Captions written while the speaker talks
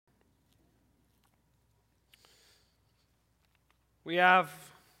We have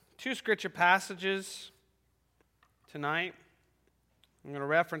two scripture passages tonight. I'm going to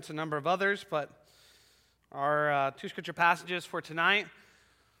reference a number of others, but our two scripture passages for tonight.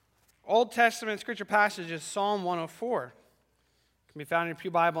 Old Testament scripture passage is Psalm 104. It can be found in your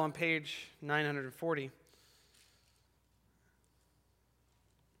Pew Bible on page 940.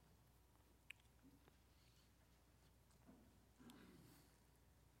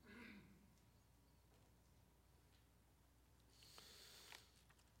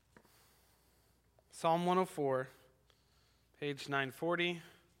 Psalm 104, page 940.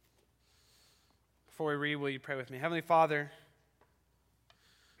 Before we read, will you pray with me? Heavenly Father,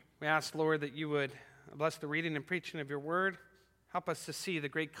 we ask, Lord, that you would bless the reading and preaching of your word. Help us to see the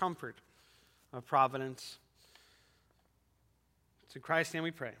great comfort of Providence. It's in Christ's name we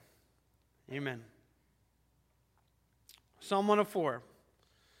pray. Amen. Psalm 104.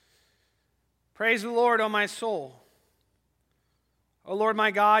 Praise the Lord, O my soul. O Lord my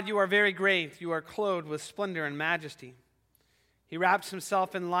God, you are very great. You are clothed with splendor and majesty. He wraps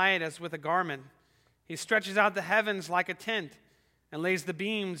himself in light as with a garment. He stretches out the heavens like a tent and lays the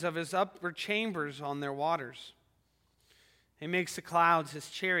beams of his upper chambers on their waters. He makes the clouds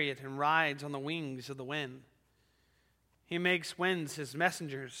his chariot and rides on the wings of the wind. He makes winds his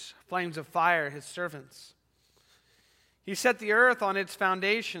messengers, flames of fire his servants. He set the earth on its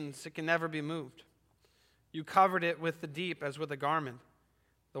foundations. It can never be moved. You covered it with the deep as with a garment.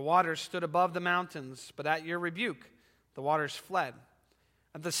 The waters stood above the mountains, but at your rebuke the waters fled.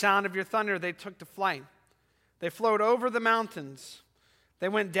 At the sound of your thunder they took to flight. They flowed over the mountains. They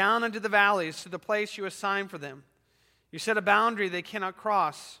went down into the valleys to the place you assigned for them. You set a boundary they cannot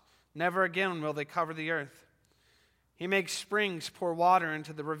cross. Never again will they cover the earth. He makes springs pour water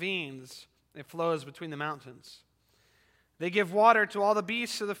into the ravines. It flows between the mountains. They give water to all the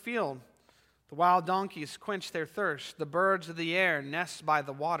beasts of the field. The wild donkeys quench their thirst. The birds of the air nest by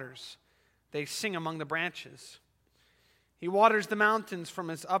the waters. They sing among the branches. He waters the mountains from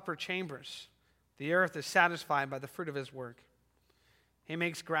his upper chambers. The earth is satisfied by the fruit of his work. He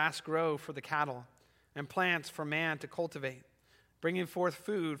makes grass grow for the cattle and plants for man to cultivate, bringing forth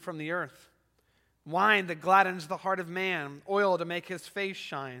food from the earth. Wine that gladdens the heart of man, oil to make his face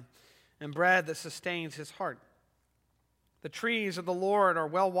shine, and bread that sustains his heart. The trees of the Lord are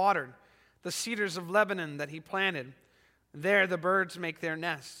well watered, the cedars of Lebanon that he planted. There the birds make their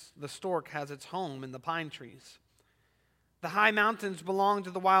nests. The stork has its home in the pine trees. The high mountains belong to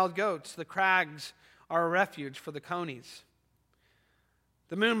the wild goats. The crags are a refuge for the conies.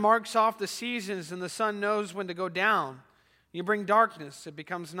 The moon marks off the seasons, and the sun knows when to go down. You bring darkness, it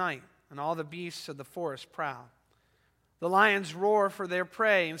becomes night, and all the beasts of the forest prowl. The lions roar for their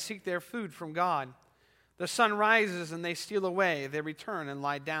prey and seek their food from God. The sun rises and they steal away. They return and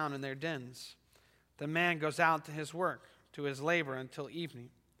lie down in their dens. The man goes out to his work, to his labor until evening.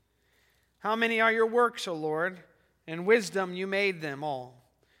 How many are your works, O Lord? In wisdom you made them all.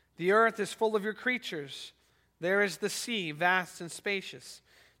 The earth is full of your creatures. There is the sea, vast and spacious,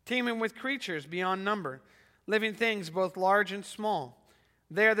 teeming with creatures beyond number, living things both large and small.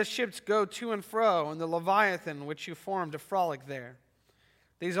 There the ships go to and fro, and the Leviathan which you formed to frolic there.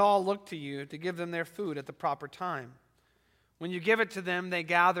 These all look to you to give them their food at the proper time. When you give it to them, they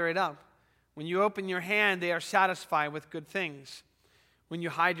gather it up. When you open your hand, they are satisfied with good things. When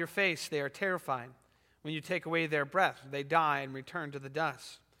you hide your face, they are terrified. When you take away their breath, they die and return to the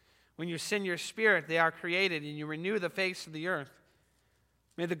dust. When you send your spirit, they are created, and you renew the face of the earth.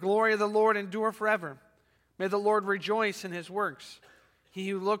 May the glory of the Lord endure forever. May the Lord rejoice in his works. He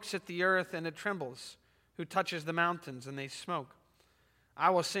who looks at the earth and it trembles, who touches the mountains and they smoke. I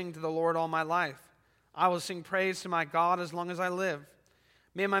will sing to the Lord all my life. I will sing praise to my God as long as I live.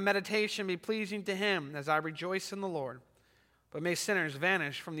 May my meditation be pleasing to him as I rejoice in the Lord. But may sinners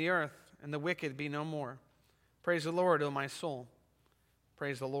vanish from the earth and the wicked be no more. Praise the Lord, O my soul.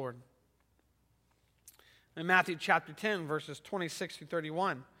 Praise the Lord. In Matthew chapter 10, verses 26 through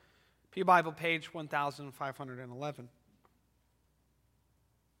 31, Pew Bible page 1511.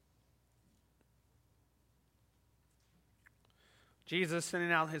 Jesus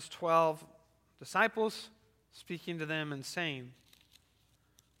sending out his 12 disciples, speaking to them and saying,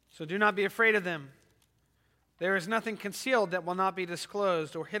 "So do not be afraid of them. There is nothing concealed that will not be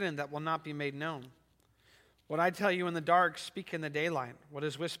disclosed, or hidden that will not be made known. What I tell you in the dark, speak in the daylight. What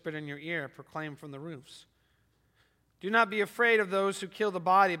is whispered in your ear, proclaim from the roofs. Do not be afraid of those who kill the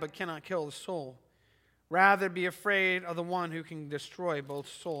body but cannot kill the soul. Rather be afraid of the one who can destroy both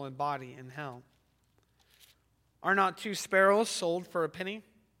soul and body in hell. Are not 2 sparrows sold for a penny?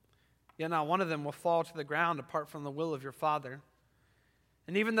 Yet not one of them will fall to the ground apart from the will of your Father.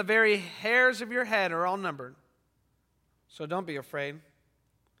 And even the very hairs of your head are all numbered. So don't be afraid.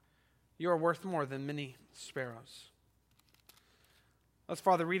 You are worth more than many sparrows. Let's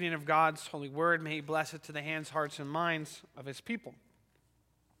follow the reading of God's holy word. May he bless it to the hands, hearts, and minds of his people.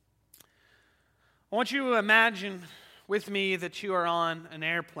 I want you to imagine with me that you are on an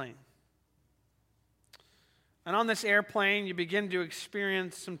airplane. And on this airplane, you begin to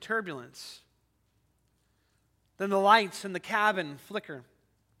experience some turbulence. Then the lights in the cabin flicker.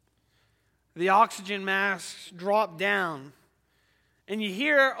 The oxygen masks drop down. And you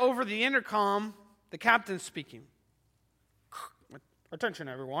hear over the intercom the captain speaking. Attention,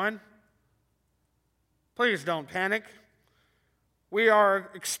 everyone. Please don't panic. We are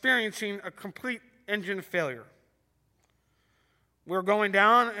experiencing a complete engine failure. We're going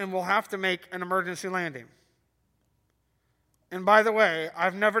down and we'll have to make an emergency landing. And by the way,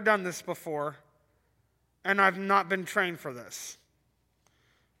 I've never done this before, and I've not been trained for this.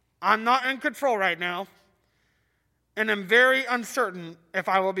 I'm not in control right now, and I'm very uncertain if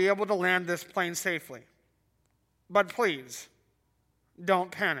I will be able to land this plane safely. But please,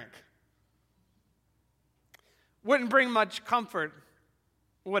 don't panic. Wouldn't bring much comfort,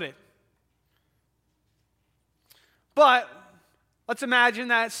 would it? But let's imagine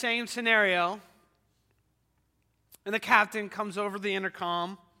that same scenario, and the captain comes over the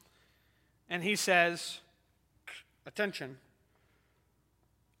intercom, and he says, attention,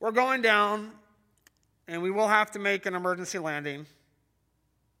 we're going down, and we will have to make an emergency landing.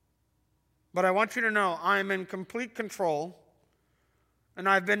 But I want you to know I'm in complete control, and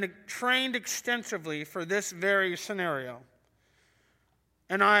I've been trained extensively for this very scenario.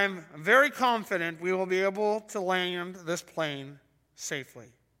 And I'm very confident we will be able to land this plane safely.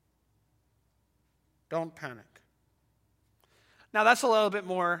 Don't panic. Now that's a little bit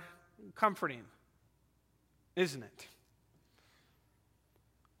more comforting, isn't it?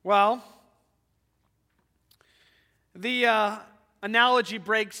 Well, the analogy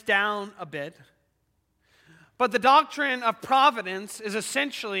breaks down a bit, but the doctrine of providence is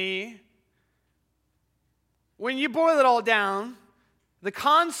essentially, when you boil it all down, the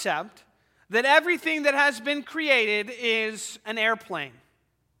concept that everything that has been created is an airplane.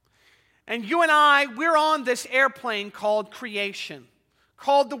 And you and I, we're on this airplane called creation,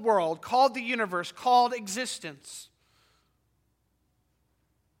 called the world, called the universe, called existence.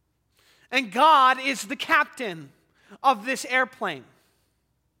 And God is the captain of this airplane.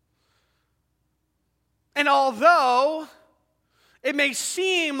 And although it may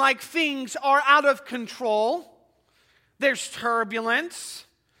seem like things are out of control, there's turbulence,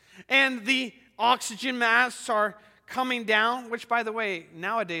 and the oxygen masks are coming down, which, by the way,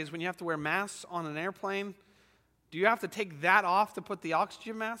 nowadays when you have to wear masks on an airplane, do you have to take that off to put the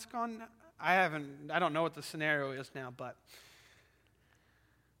oxygen mask on? I don't know what the scenario is now, but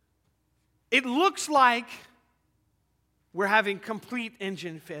it looks like we're having complete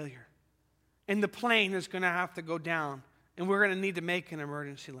engine failure, and the plane is going to have to go down, and we're going to need to make an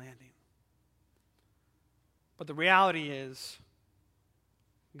emergency landing. But the reality is,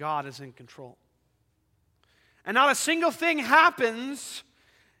 God is in control. And not a single thing happens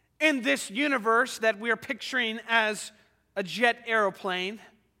in this universe that we are picturing as a jet aeroplane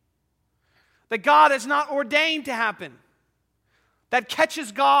that God has not ordained to happen, that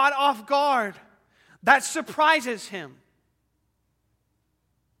catches God off guard, that surprises him.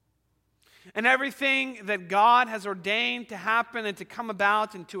 And everything that God has ordained to happen and to come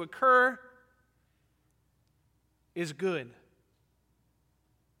about and to occur is good,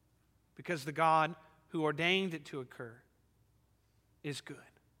 because the God who ordained it to occur is good.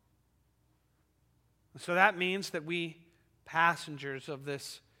 And so that means that we, passengers of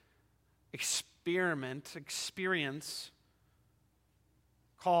this experience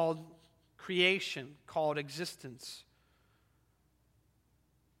called creation, called existence,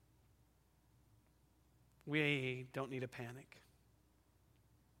 we don't need to panic.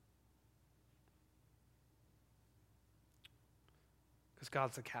 Because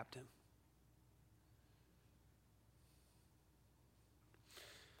God's the captain.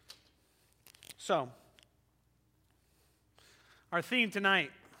 So, our theme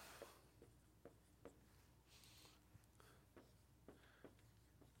tonight,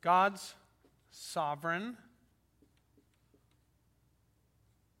 God's sovereign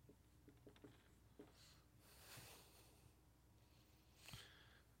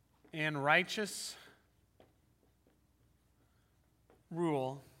and righteous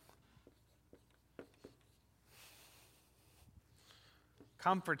rule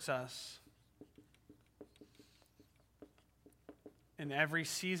comforts us in every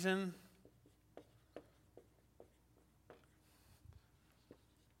season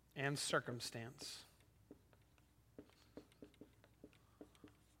and circumstance.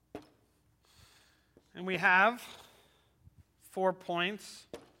 And we have 4 points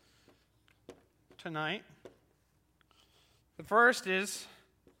tonight. The first is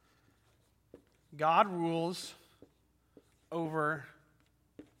God rules over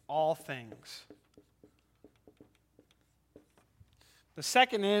all things. The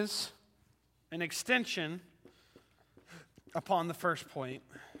second is an extension upon the first point.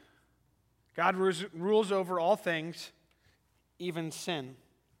 God rules over all things, even sin.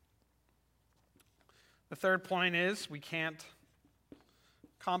 The third point is we can't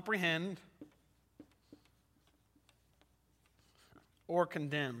comprehend or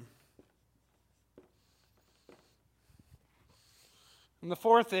condemn. And the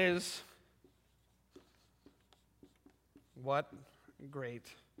fourth is, what great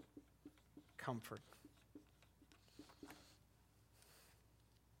comfort.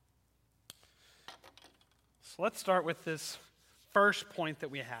 So let's start with this first point that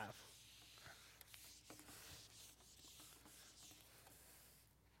we have.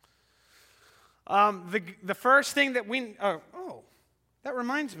 The first thing that we... that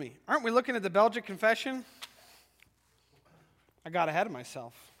reminds me. Aren't we looking at the Belgic Confession? I got ahead of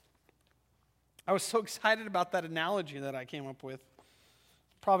myself. I was so excited about that analogy that I came up with.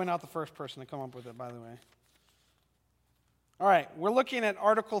 Probably not the first person to come up with it, by the way. All right, we're looking at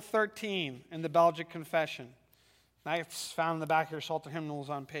Article 13 in the Belgic Confession. It's found in the back of your Psalter hymnals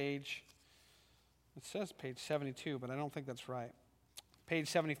on page... It says page 72, but I don't think that's right. Page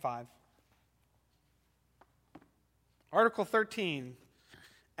 75. Article 13,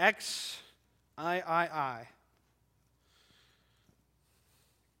 XIII.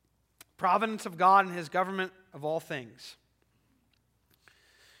 Providence of God and his government of all things.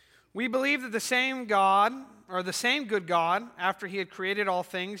 We believe that the same God, or the same good God, after he had created all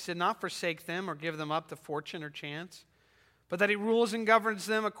things, did not forsake them or give them up to fortune or chance, but that he rules and governs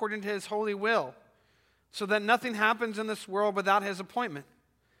them according to his holy will, so that nothing happens in this world without his appointment.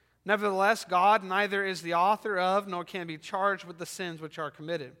 Nevertheless, God neither is the author of, nor can be charged with the sins which are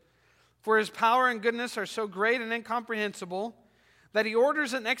committed. For his power and goodness are so great and incomprehensible that he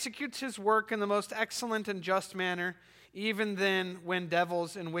orders and executes his work in the most excellent and just manner, even then when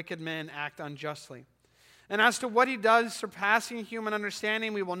devils and wicked men act unjustly. And as to what he does surpassing human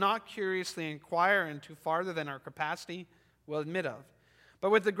understanding, we will not curiously inquire into farther than our capacity will admit of, but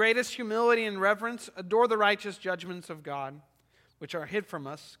with the greatest humility and reverence adore the righteous judgments of God, which are hid from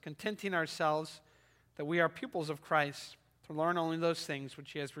us, contenting ourselves that we are pupils of Christ, to learn only those things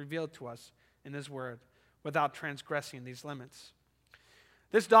which he has revealed to us in his word, without transgressing these limits.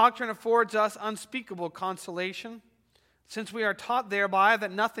 This doctrine affords us unspeakable consolation, since we are taught thereby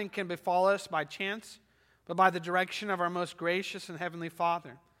that nothing can befall us by chance, but by the direction of our most gracious and heavenly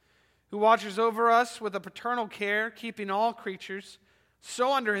Father, who watches over us with a paternal care, keeping all creatures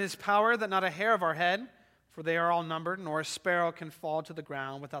so under his power that not a hair of our head, for they are all numbered, nor a sparrow can fall to the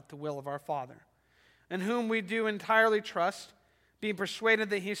ground without the will of our Father, in whom we do entirely trust, being persuaded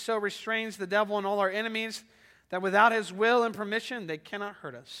that he so restrains the devil and all our enemies, that without his will and permission they cannot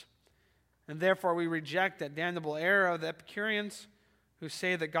hurt us. And therefore we reject that damnable error of the Epicureans, who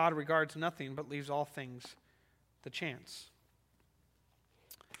say that God regards nothing but leaves all things to chance.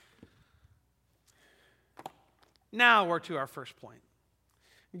 Now we're to our first point.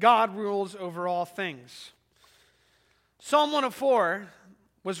 God rules over all things. Psalm 104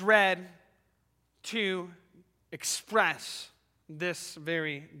 was read to express this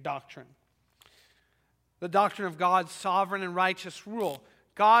very doctrine. The doctrine of God's sovereign and righteous rule.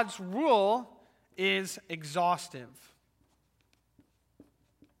 God's rule is exhaustive.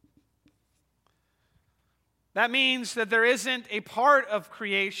 That means that there isn't a part of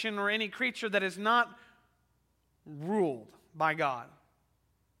creation or any creature that is not ruled by God.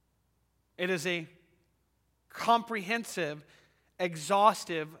 It is a comprehensive,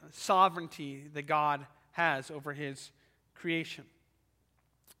 exhaustive sovereignty that God has over his creation.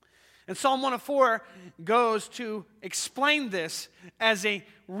 And Psalm 104 goes to explain this as a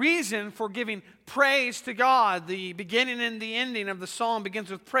reason for giving praise to God. The beginning and the ending of the psalm begins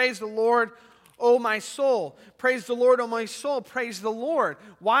with, "Praise the Lord, O my soul. Praise the Lord, O my soul. Praise the Lord."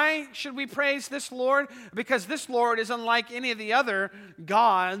 Why should we praise this Lord? Because this Lord is unlike any of the other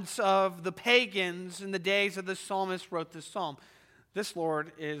gods of the pagans in the days of the psalmist wrote this psalm. This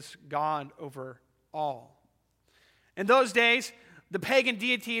Lord is God over all. In those days, the pagan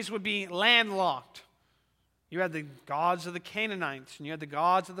deities would be landlocked. You had the gods of the Canaanites, and you had the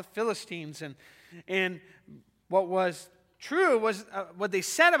gods of the Philistines. And what was true was what they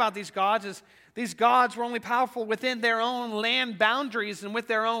said about these gods is these gods were only powerful within their own land boundaries and with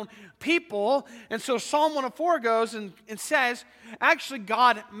their own people. And so Psalm 104 goes and says, actually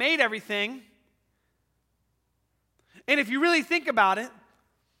God made everything, And if you really think about it,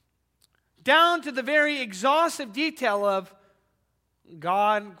 down to the very exhaustive detail of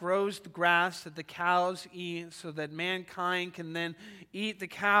God grows the grass that the cows eat so that mankind can then eat the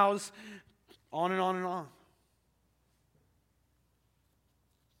cows, on and on and on.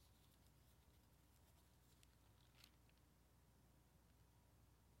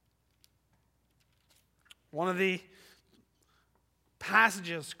 One of the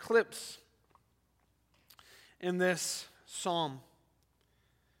passages, clips in this psalm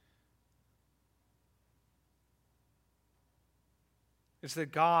is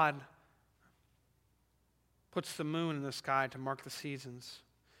that God puts the moon in the sky to mark the seasons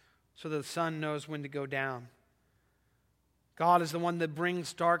so that the sun knows when to go down. God is the one that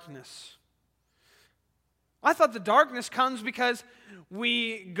brings darkness. I thought the darkness comes because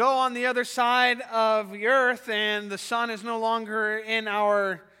we go on the other side of the earth and the sun is no longer in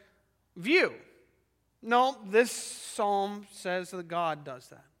our view. No, this psalm says that God does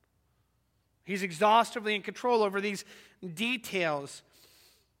that. He's exhaustively in control over these details.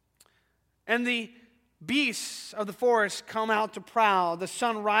 And the beasts of the forest come out to prowl. The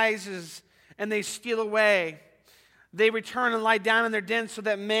sun rises and they steal away. They return and lie down in their dens so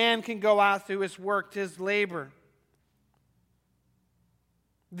that man can go out through his work, his labor.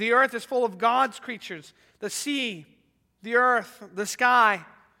 The earth is full of God's creatures. The sea, the earth, the sky.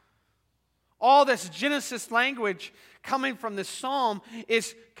 All this Genesis language coming from this psalm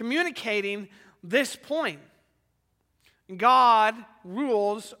is communicating this point. God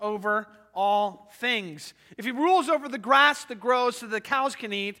rules over all things. If he rules over the grass that grows so the cows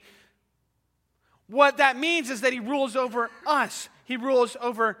can eat, what that means is that he rules over us. He rules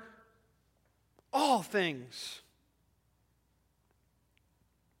over all things.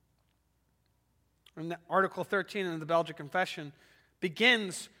 And Article 13 in the Belgian Confession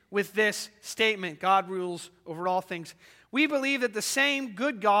begins with this statement: God rules over all things. We believe that the same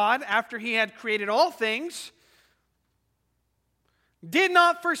good God, after he had created all things, did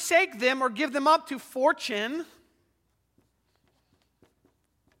not forsake them or give them up to fortune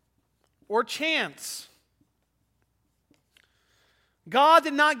or chance. God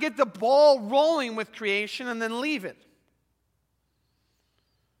did not get the ball rolling with creation and then leave it,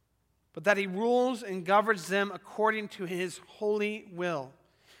 but that he rules and governs them according to his holy will,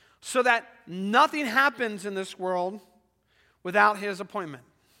 so that nothing happens in this world without his appointment.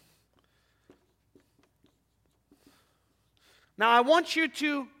 Now, I want you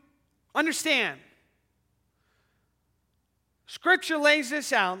to understand, Scripture lays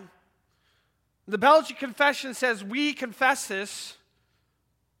this out. The Belgian Confession says we confess this.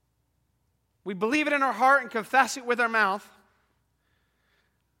 We believe it in our heart and confess it with our mouth.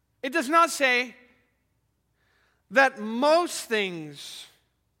 It does not say that most things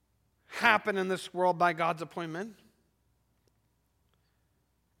happen in this world by God's appointment.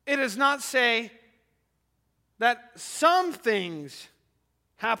 It does not say that some things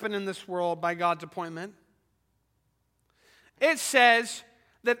happen in this world by God's appointment. It says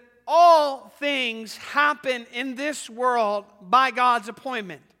that all things happen in this world by God's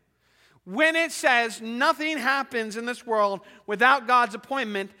appointment. When it says nothing happens in this world without God's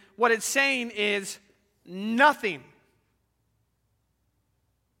appointment, what it's saying is nothing.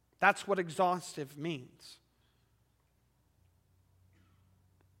 That's what exhaustive means.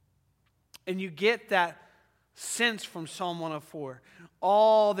 And you get that sense from Psalm 104.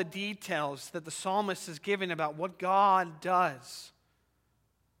 All the details that the psalmist is giving about what God does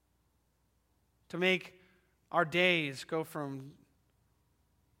to make our days go from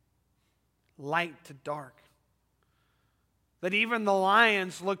light to dark. That even the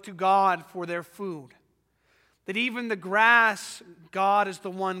lions look to God for their food. That even the grass, God is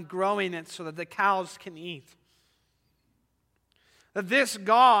the one growing it so that the cows can eat. That this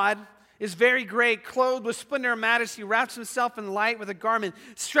God is very great, clothed with splendor and majesty, wraps himself in light with a garment,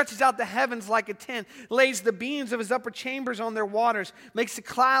 stretches out the heavens like a tent, lays the beams of his upper chambers on their waters, makes the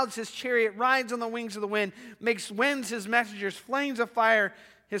clouds his chariot, rides on the wings of the wind, makes winds his messengers, flames of fire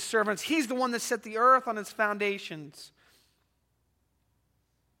his servants. He's the one that set the earth on its foundations.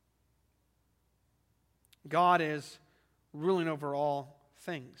 God is ruling over all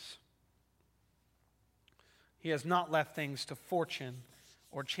things. He has not left things to fortune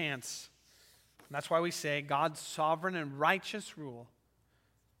or chance. And that's why we say God's sovereign and righteous rule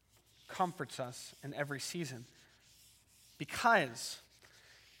comforts us in every season. Because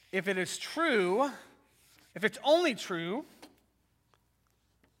if it is true, if it's only true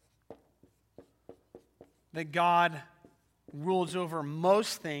that God rules over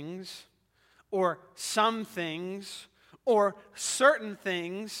most things, or some things, or certain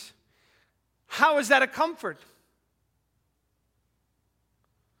things, how is that a comfort?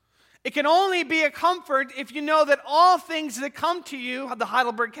 It can only be a comfort if you know that all things that come to you, the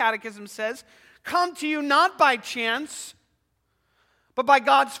Heidelberg Catechism says, come to you not by chance, but by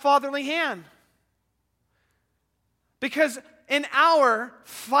God's fatherly hand. Because in our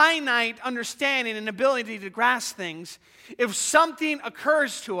finite understanding and ability to grasp things, if something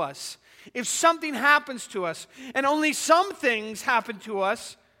occurs to us, if something happens to us, and only some things happen to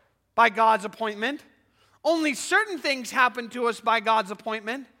us by God's appointment, only certain things happen to us by God's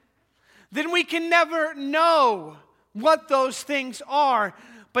appointment, then we can never know what those things are.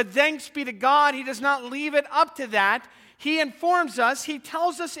 But thanks be to God, He does not leave it up to that. He informs us, He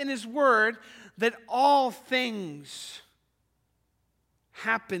tells us in His Word that all things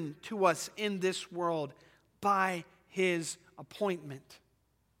happen to us in this world by His appointment.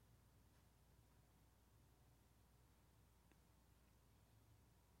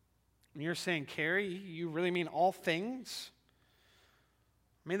 And you're saying, Cary, you really mean all things?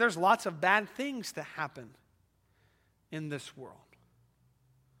 I mean, there's lots of bad things that happen in this world.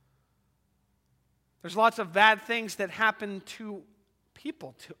 There's lots of bad things that happen to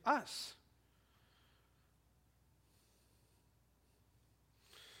people, to us.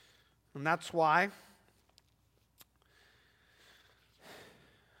 And that's why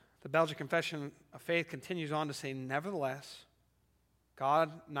the Belgian Confession of Faith continues on to say, nevertheless,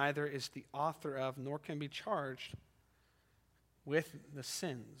 God neither is the author of nor can be charged with the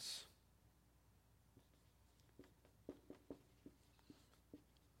sins.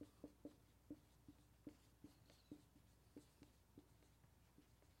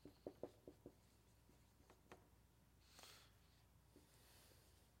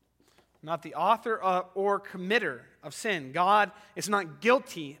 Not the author or committer of sin. God is not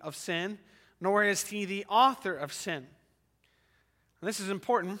guilty of sin, nor is He the author of sin. And this is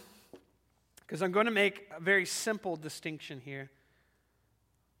important because I'm going to make a very simple distinction here.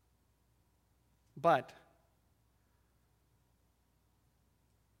 But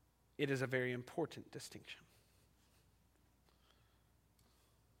it is a very important distinction.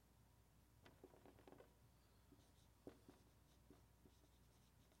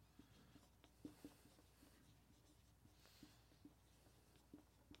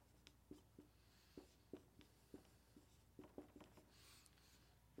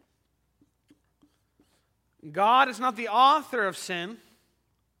 God is not the author of sin,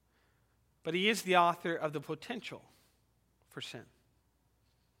 but He is the author of the potential for sin.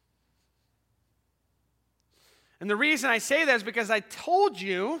 And the reason I say that is because I told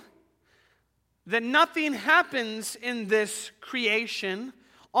you that nothing happens in this creation,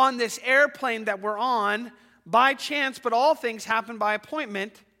 on this airplane that we're on, by chance, but all things happen by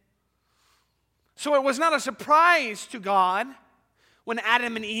appointment. So it was not a surprise to God when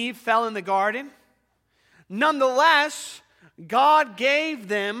Adam and Eve fell in the garden. Nonetheless, God gave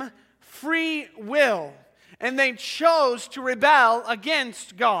them free will, and they chose to rebel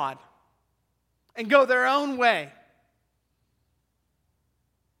against God and go their own way.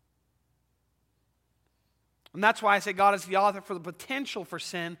 And that's why I say God is the author for the potential for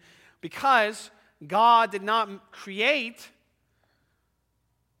sin, because God did not create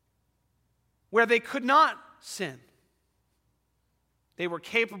where they could not sin. They were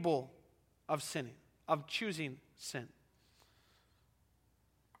capable of sinning, of choosing sin.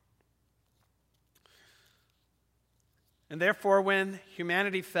 And therefore, when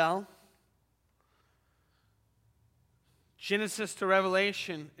humanity fell, Genesis to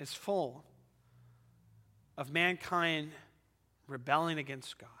Revelation is full of mankind rebelling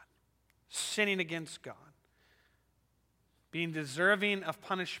against God, sinning against God, being deserving of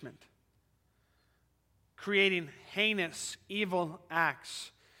punishment, creating heinous, evil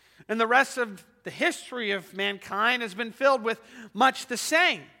acts. And the rest of the history of mankind has been filled with much the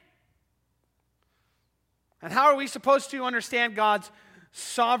same. And how are we supposed to understand God's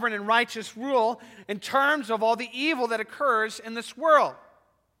sovereign and righteous rule in terms of all the evil that occurs in this world?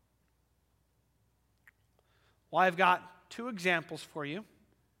 Well, I've got two examples for you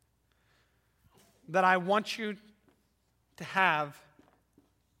that I want you to have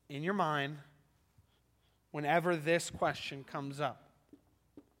in your mind whenever this question comes up.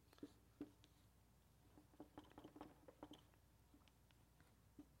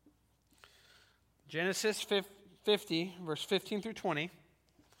 Genesis 50, verse 15 through 20,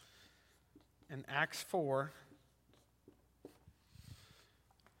 and Acts 4,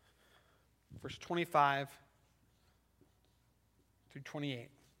 verse 25 through 28.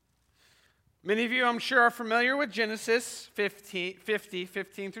 Many of you, I'm sure, are familiar with Genesis 50,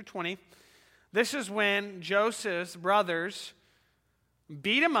 15 through 20. This is when Joseph's brothers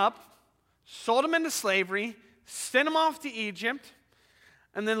beat him up, sold him into slavery, sent him off to Egypt.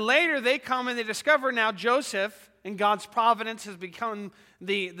 And then later they come and they discover now Joseph, in God's providence, has become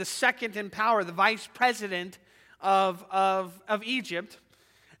the second in power, the vice president of Egypt.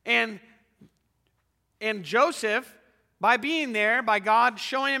 And Joseph, by being there, by God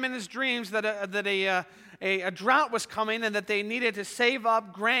showing him in his dreams that a drought was coming and that they needed to save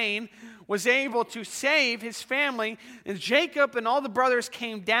up grain, was able to save his family. And Jacob and all the brothers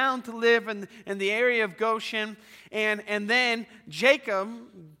came down to live in the area of Goshen. And then Jacob,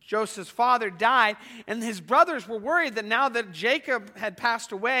 Joseph's father, died. And his brothers were worried that now that Jacob had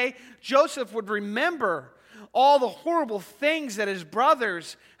passed away, Joseph would remember all the horrible things that his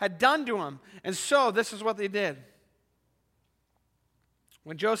brothers had done to him. And so this is what they did.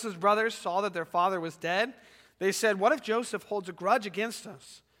 When Joseph's brothers saw that their father was dead, they said, "What if Joseph holds a grudge against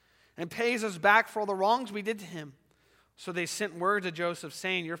us and pays us back for all the wrongs we did to him?" So they sent word to Joseph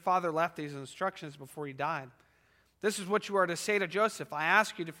saying, "Your father left these instructions before he died. This is what you are to say to Joseph. I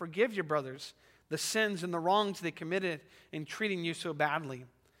ask you to forgive your brothers the sins and the wrongs they committed in treating you so badly.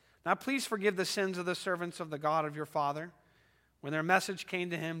 Now please forgive the sins of the servants of the God of your father." When their message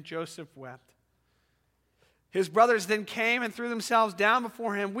came to him, Joseph wept. His brothers then came and threw themselves down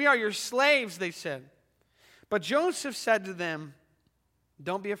before him. "We are your slaves," they said. But Joseph said to them,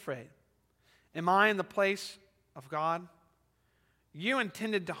 "Don't be afraid. Am I in the place of God? You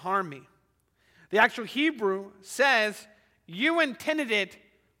intended to harm me." The actual Hebrew says, "You intended it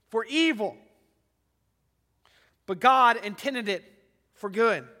for evil, but God intended it for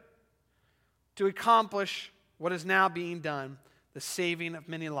good, to accomplish what is now being done, the saving of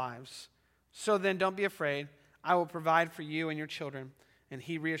many lives. So then, don't be afraid. I will provide for you and your children." And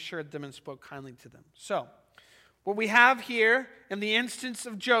he reassured them and spoke kindly to them. So, what we have here in the instance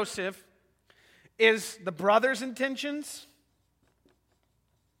of Joseph is the brothers' intentions,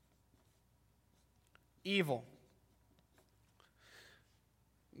 evil.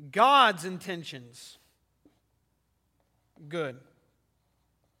 God's intentions, good.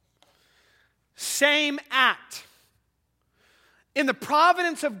 Same act. In the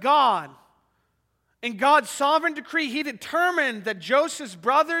providence of God, in God's sovereign decree, he determined that Joseph's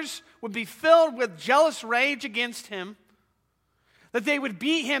brothers would be filled with jealous rage against him, that they would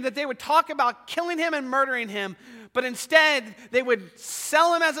beat him, that they would talk about killing him and murdering him, but instead they would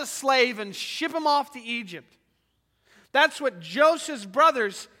sell him as a slave and ship him off to Egypt. That's what Joseph's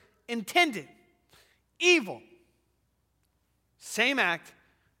brothers intended. Evil. Same act.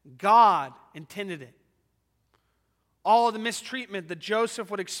 God intended it. All of the mistreatment that Joseph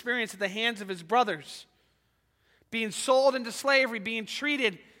would experience at the hands of his brothers, being sold into slavery, being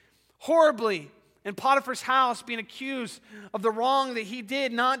treated horribly in Potiphar's house, being accused of the wrong that he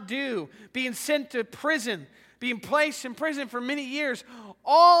did not do, being sent to prison, being placed in prison for many years,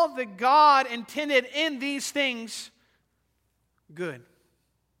 all that God intended in these things, good.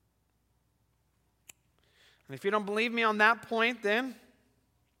 And if you don't believe me on that point, then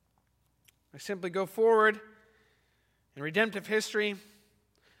I simply go forward in redemptive history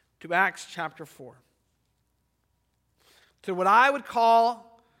to Acts chapter 4. To what I would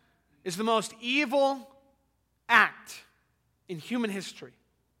call is the most evil act in human history.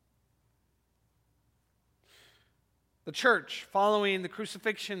 The church, following the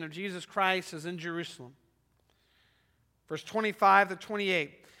crucifixion of Jesus Christ, is in Jerusalem. Verse 25 to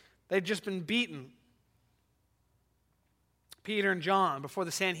 28. They've just been beaten, Peter and John, before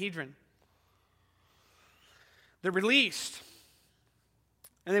the Sanhedrin. They're released.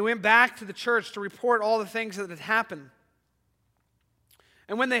 And they went back to the church to report all the things that had happened.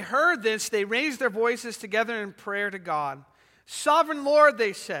 And when they heard this, they raised their voices together in prayer to God. "Sovereign Lord,"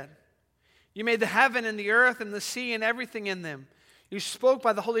 they said, "you made the heaven and the earth and the sea and everything in them. You spoke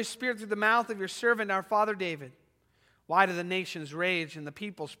by the Holy Spirit through the mouth of your servant, our father David. Why do the nations rage and the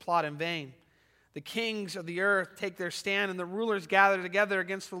peoples plot in vain? The kings of the earth take their stand, and the rulers gather together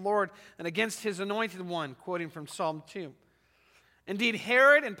against the Lord and against his anointed one," quoting from Psalm 2. "Indeed,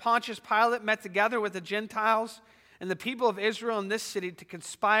 Herod and Pontius Pilate met together with the Gentiles and the people of Israel in this city to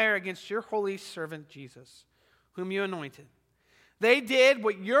conspire against your holy servant Jesus, whom you anointed. They did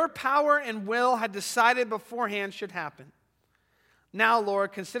what your power and will had decided beforehand should happen. Now,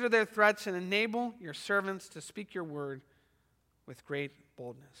 Lord, consider their threats and enable your servants to speak your word with great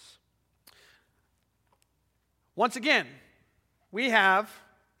boldness." Once again, we have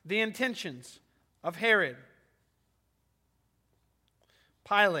the intentions of Herod,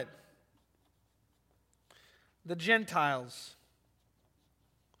 Pilate, the Gentiles,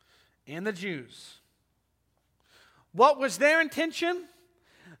 and the Jews. What was their intention?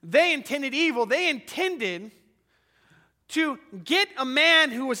 They intended evil. They intended to get a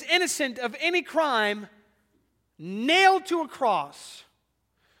man who was innocent of any crime nailed to a cross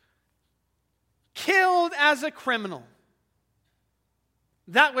killed as a criminal.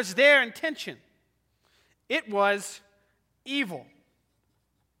 That was their intention. It was evil.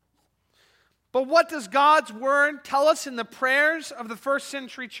 But what does God's word tell us in the prayers of the first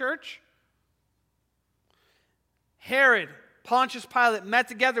century church? Herod, Pontius Pilate met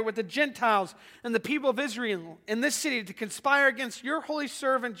together with the Gentiles and the people of Israel in this city to conspire against your holy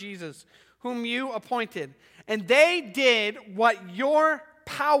servant Jesus, whom you appointed. And they did what your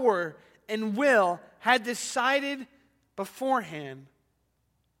power and will had decided beforehand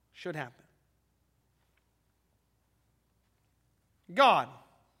should happen. God,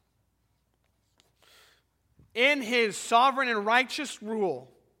 in his sovereign and righteous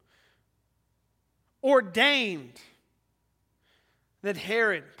rule, ordained that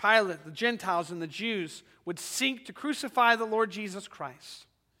Herod, Pilate, the Gentiles, and the Jews would seek to crucify the Lord Jesus Christ.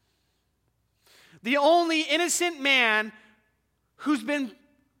 The only innocent man who's been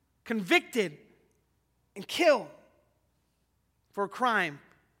convicted and killed for a crime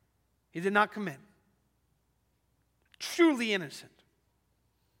he did not commit. Truly innocent.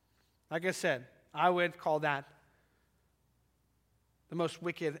 Like I said, I would call that the most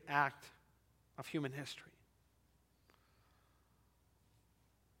wicked act of human history.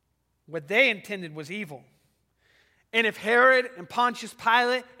 What they intended was evil. And if Herod and Pontius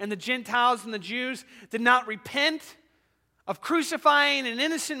Pilate and the Gentiles and the Jews did not repent of crucifying an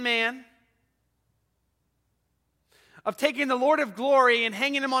innocent man, of taking the Lord of glory and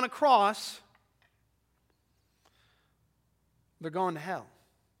hanging him on a cross, they're going to hell.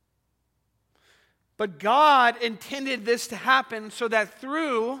 But God intended this to happen so that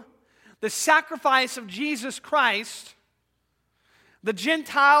through the sacrifice of Jesus Christ, the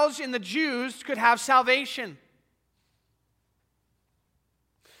Gentiles and the Jews could have salvation.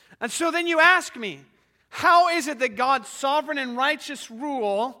 And so then you ask me, how is it that God's sovereign and righteous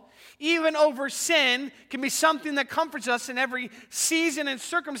rule, even over sin, can be something that comforts us in every season and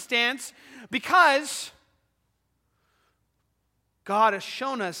circumstance? Because God has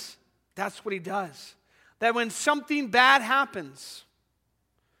shown us that's what he does. That when something bad happens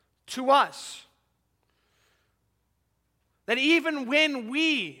to us, that even when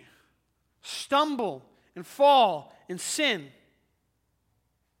we stumble and fall and sin,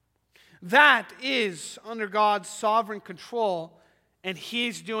 that is under God's sovereign control, and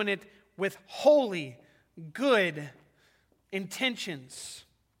he's doing it with holy, good intentions.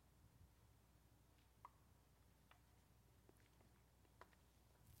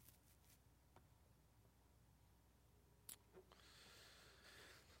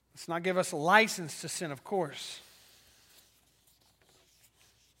 Let's not give us a license to sin, of course.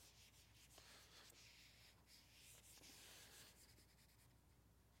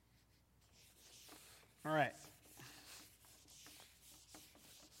 All right.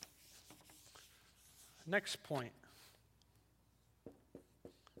 Next point.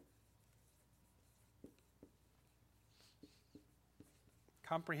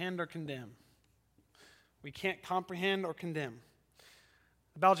 Comprehend or condemn. We can't comprehend or condemn.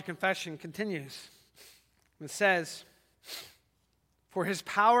 The Belgian Confession continues. It says, "For his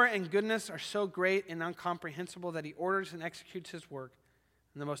power and goodness are so great and incomprehensible that he orders and executes his work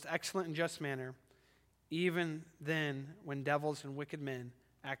in the most excellent and just manner, even then when devils and wicked men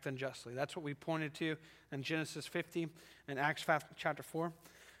act unjustly." That's what we pointed to in Genesis 50 and Acts chapter 4.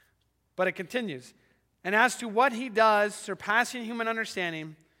 But it continues, "And as to what he does, surpassing human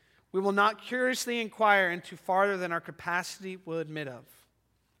understanding, we will not curiously inquire into farther than our capacity will admit of."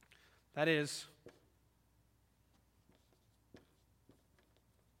 That is,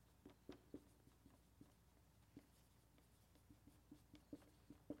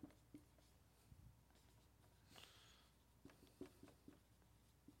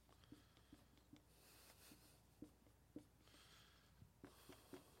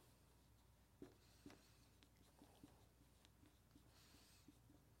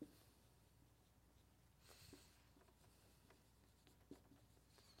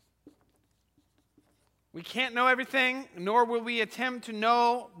 we can't know everything, nor will we attempt to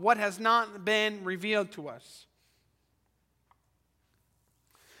know what has not been revealed to us.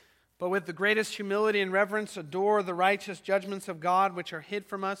 But with the greatest humility and reverence, adore the righteous judgments of God which are hid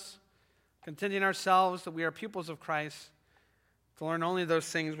from us, contenting ourselves that we are pupils of Christ, to learn only those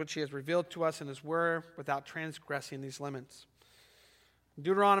things which he has revealed to us in his word without transgressing these limits.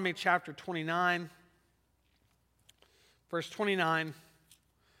 Deuteronomy chapter 29, verse 29.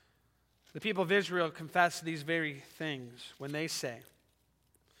 The people of Israel confess these very things when they say,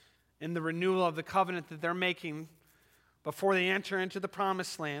 in the renewal of the covenant that they're making before they enter into the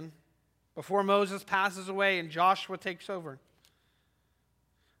promised land, before Moses passes away and Joshua takes over,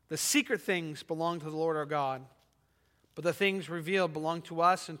 The secret things belong to the Lord our God, but the things revealed belong to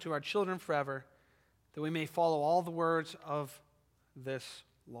us and to our children forever, that we may follow all the words of this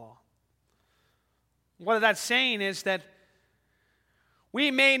law. What that's saying is that we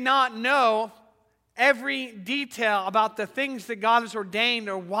may not know every detail about the things that God has ordained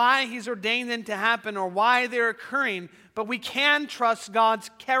or why He's ordained them to happen or why they're occurring, but we can trust God's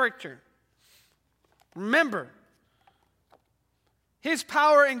character. Remember, His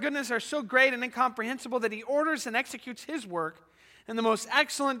power and goodness are so great and incomprehensible that He orders and executes His work in the most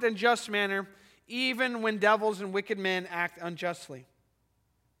excellent and just manner, even when devils and wicked men act unjustly.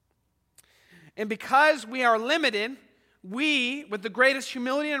 And because we are limited, we, with the greatest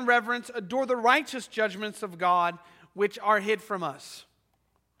humility and reverence, adore the righteous judgments of God, which are hid from us,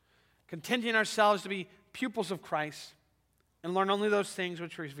 contenting ourselves to be pupils of Christ and learn only those things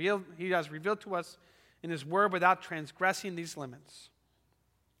which He has revealed to us in His Word without transgressing these limits.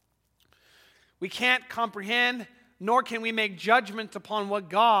 We can't comprehend, nor can we make judgment upon what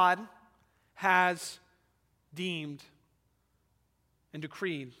God has deemed and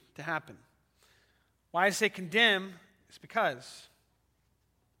decreed to happen. Why I say condemn is because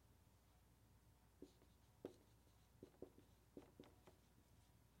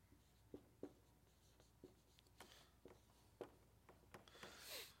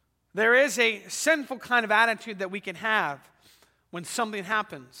there is a sinful kind of attitude that we can have when something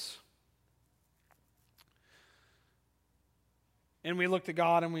happens. And we look to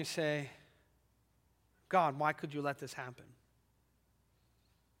God and we say, God, why could you let this happen?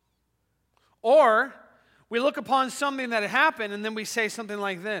 Or we look upon something that had happened and then we say something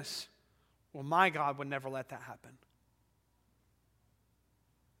like this, well, my God would never let that happen.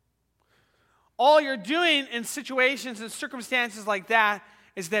 All you're doing in situations and circumstances like that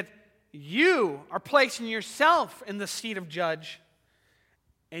is that you are placing yourself in the seat of judge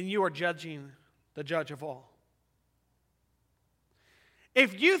and you are judging the judge of all.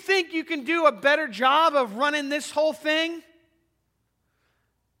 If you think you can do a better job of running this whole thing,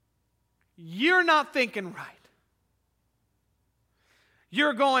 you're not thinking right.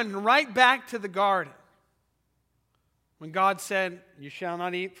 You're going right back to the garden. When God said, you shall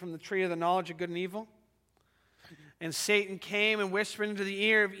not eat from the tree of the knowledge of good and evil. And Satan came and whispered into the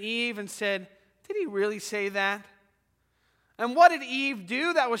ear of Eve and said, did he really say that? And what did Eve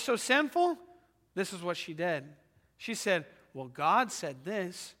do that was so sinful? This is what she did. She said, well, God said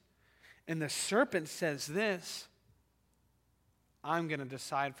this, and the serpent says this. I'm going to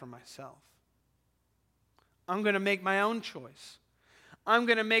decide for myself. I'm going to make my own choice. I'm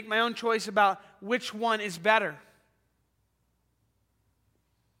going to make my own choice about which one is better.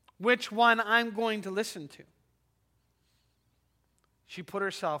 Which one I'm going to listen to. She put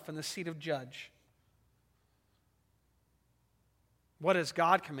herself in the seat of judge. What has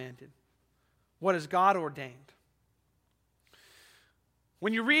God commanded? What has God ordained?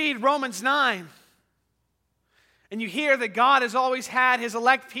 When you read Romans 9, and you hear that God has always had His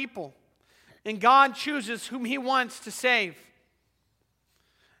elect people, and God chooses whom He wants to save,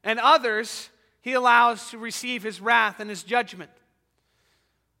 and others He allows to receive His wrath and His judgment.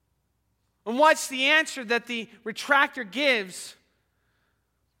 And what's the answer that the retractor gives?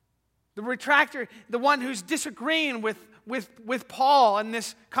 The retractor, the one who's disagreeing with Paul in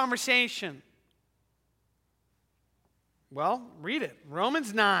this conversation. Well, read it.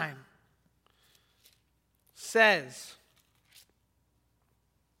 Romans 9 says,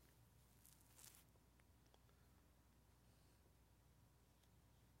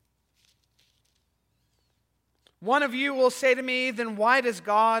 one of you will say to me, then why does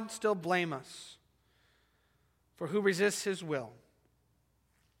God still blame us? For who resists His will?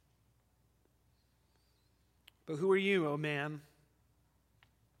 But who are you, O man,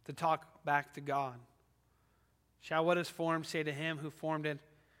 to talk back to God? Shall what is formed say to him who formed it,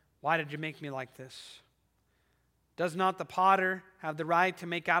 why did you make me like this? Does not the potter have the right to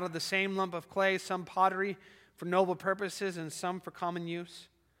make out of the same lump of clay some pottery for noble purposes and some for common use?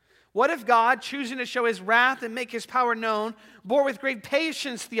 What if God, choosing to show His wrath and make His power known, bore with great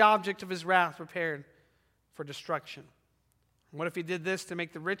patience the object of His wrath prepared for destruction? What if He did this to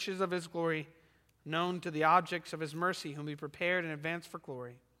make the riches of His glory known to the objects of His mercy, whom He prepared in advance for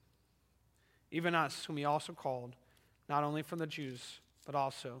glory? Even us, whom He also called, not only from the Jews, but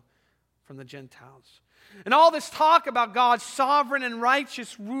also from the Gentiles. And all this talk about God's sovereign and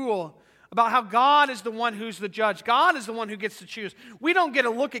righteous rule about how God is the one who's the judge. God is the one who gets to choose. We don't get to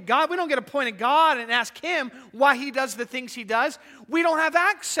look at God. We don't get to point at God and ask Him why He does the things He does. We don't have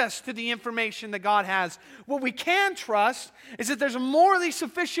access to the information that God has. What we can trust is that there's a morally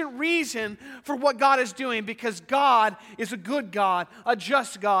sufficient reason for what God is doing, because God is a good God, a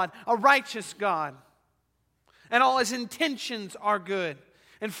just God, a righteous God. And all His intentions are good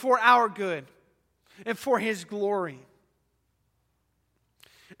and for our good and for His glory.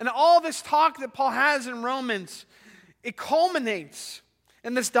 And all this talk that Paul has in Romans, it culminates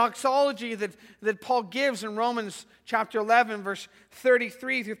in this doxology that Paul gives in Romans chapter 11, verse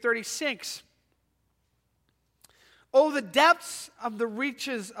 33 through 36. Oh, the depths of the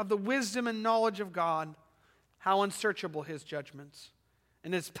reaches of the wisdom and knowledge of God, how unsearchable His judgments,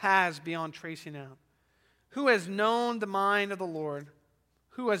 and His paths beyond tracing out. Who has known the mind of the Lord?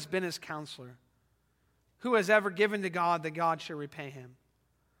 Who has been His counselor? Who has ever given to God that God should repay him?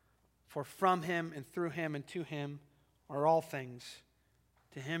 For from Him and through Him and to Him are all things.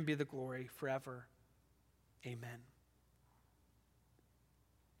 To Him be the glory forever. Amen.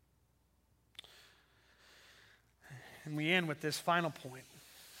 And we end with this final point.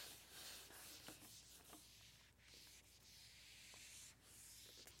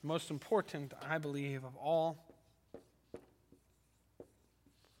 The most important, I believe, of all.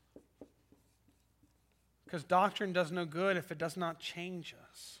 Because doctrine does no good if it does not change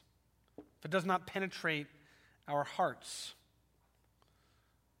us. If it does not penetrate our hearts,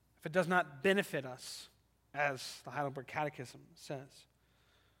 if it does not benefit us, as the Heidelberg Catechism says.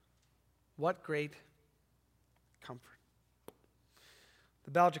 What great comfort.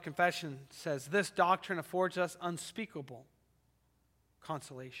 The Belgic Confession says, this doctrine affords us unspeakable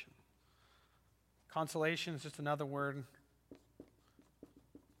consolation. Consolation is just another word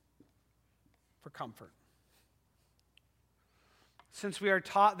for comfort. Since we are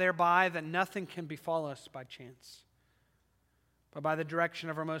taught thereby that nothing can befall us by chance, but by the direction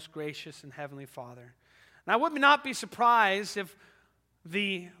of our most gracious and heavenly Father. And I would not be surprised if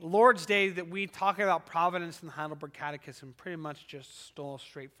the Lord's Day that we talk about Providence in the Heidelberg Catechism pretty much just stole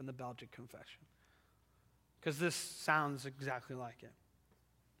straight from the Belgic Confession. Because this sounds exactly like it.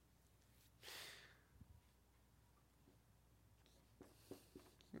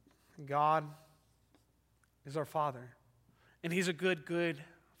 God is our Father. And He's a good, good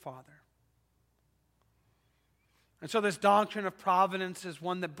Father. And so this doctrine of providence is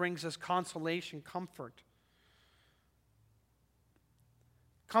one that brings us consolation, comfort.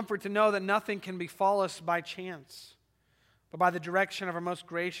 Comfort to know that nothing can befall us by chance, but by the direction of our most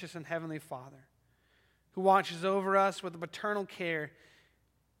gracious and heavenly Father, who watches over us with a paternal care.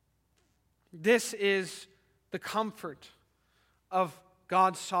 This is the comfort of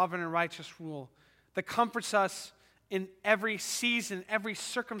God's sovereign and righteous rule that comforts us in every season, every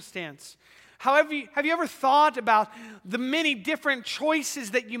circumstance. However, have you ever thought about the many different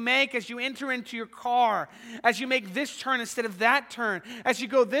choices that you make as you enter into your car, as you make this turn instead of that turn, as you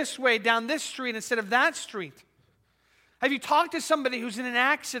go this way down this street instead of that street? Have you talked to somebody who's in an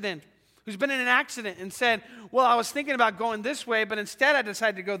accident, who's been in an accident and said, well, I was thinking about going this way, but instead I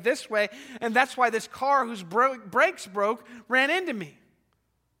decided to go this way, and that's why this car whose brakes broke ran into me?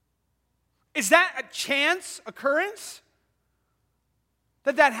 Is that a chance occurrence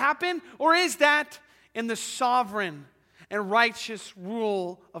that happened? Or is that in the sovereign and righteous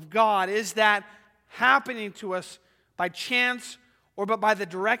rule of God? Is that happening to us by chance or but by the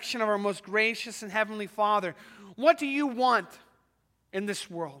direction of our most gracious and heavenly Father? What do you want in this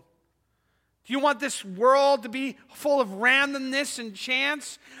world? Do you want this world to be full of randomness and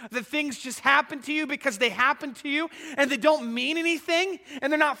chance? That things just happen to you because they happen to you and they don't mean anything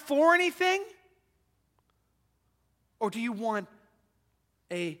and they're not for anything? Or do you want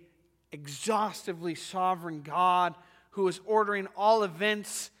an exhaustively sovereign God who is ordering all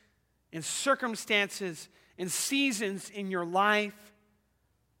events and circumstances and seasons in your life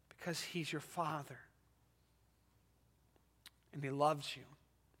because He's your Father and He loves you?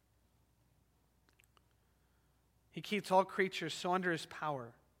 He keeps all creatures so under His power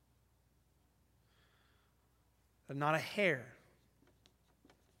that not a hair,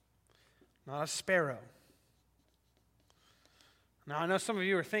 not a sparrow. Now, I know some of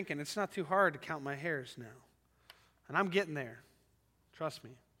you are thinking, it's not too hard to count my hairs now. And I'm getting there. Trust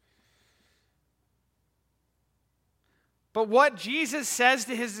me. But what Jesus says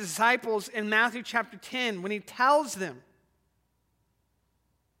to His disciples in Matthew chapter 10, when He tells them,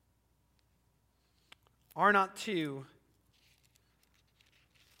 are not two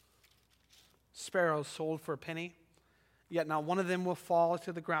sparrows sold for a penny? Yet not one of them will fall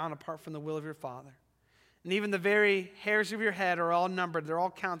to the ground apart from the will of your Father. And even the very hairs of your head are all numbered. They're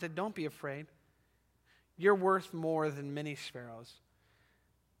all counted. Don't be afraid. You're worth more than many sparrows.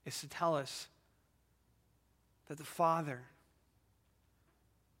 Is to tell us that the Father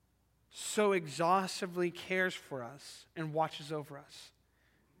so exhaustively cares for us and watches over us,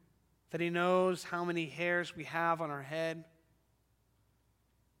 that He knows how many hairs we have on our head,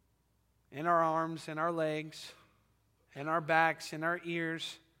 in our arms, in our legs, in our backs, in our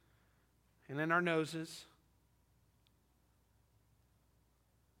ears, and in our noses.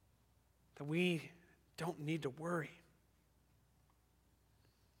 That we don't need to worry.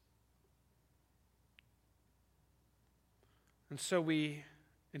 And so we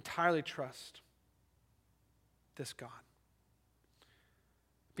entirely trust this God,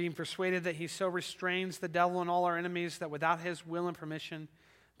 being persuaded that He so restrains the devil and all our enemies that without His will and permission,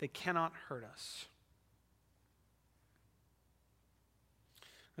 they cannot hurt us.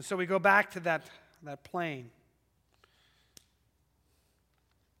 And so we go back to that plain.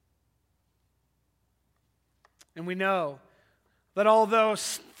 And we know that although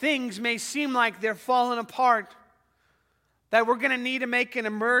things may seem like they're falling apart, that we're going to need to make an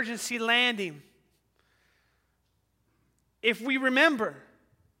emergency landing, if we remember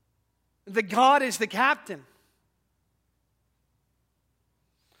that God is the captain,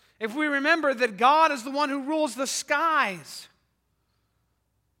 if we remember that God is the one who rules the skies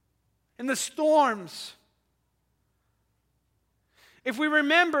and the storms, if we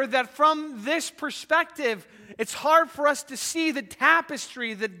remember that from this perspective, it's hard for us to see the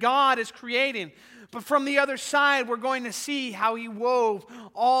tapestry that God is creating, but from the other side, we're going to see how He wove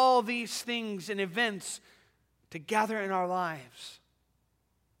all these things and events together in our lives.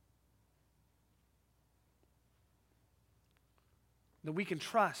 That we can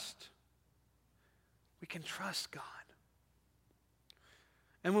trust. We can trust God.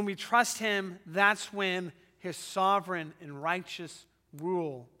 And when we trust Him, that's when His sovereign and righteous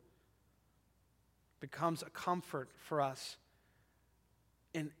rule becomes a comfort for us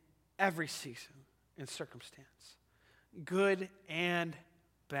in every season and circumstance, good and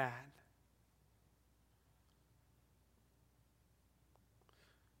bad.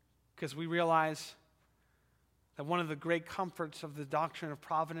 Because we realize that one of the great comforts of the doctrine of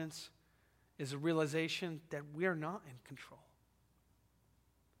providence is a realization that we are not in control.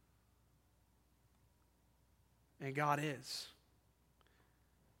 And God is.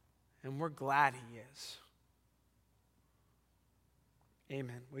 And we're glad He is.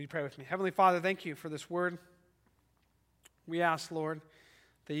 Amen. Will you pray with me? Heavenly Father, thank You for this word. We ask, Lord,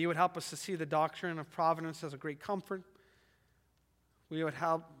 that You would help us to see the doctrine of providence as a great comfort. We would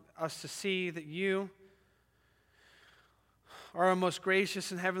help us to see that You are our most gracious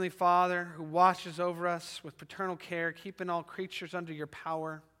and heavenly Father who watches over us with paternal care, keeping all creatures under Your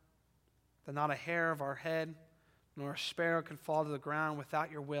power, that not a hair of our head nor a sparrow can fall to the ground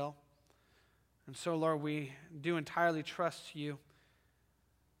without Your will. And so, Lord, we do entirely trust You,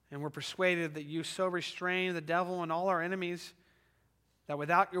 and we're persuaded that You so restrain the devil and all our enemies that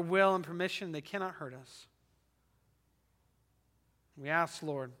without Your will and permission, they cannot hurt us. We ask,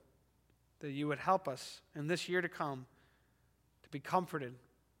 Lord, that You would help us in this year to come to be comforted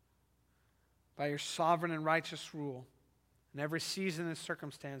by Your sovereign and righteous rule in every season and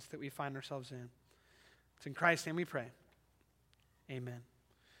circumstance that we find ourselves in. It's in Christ's name we pray. Amen.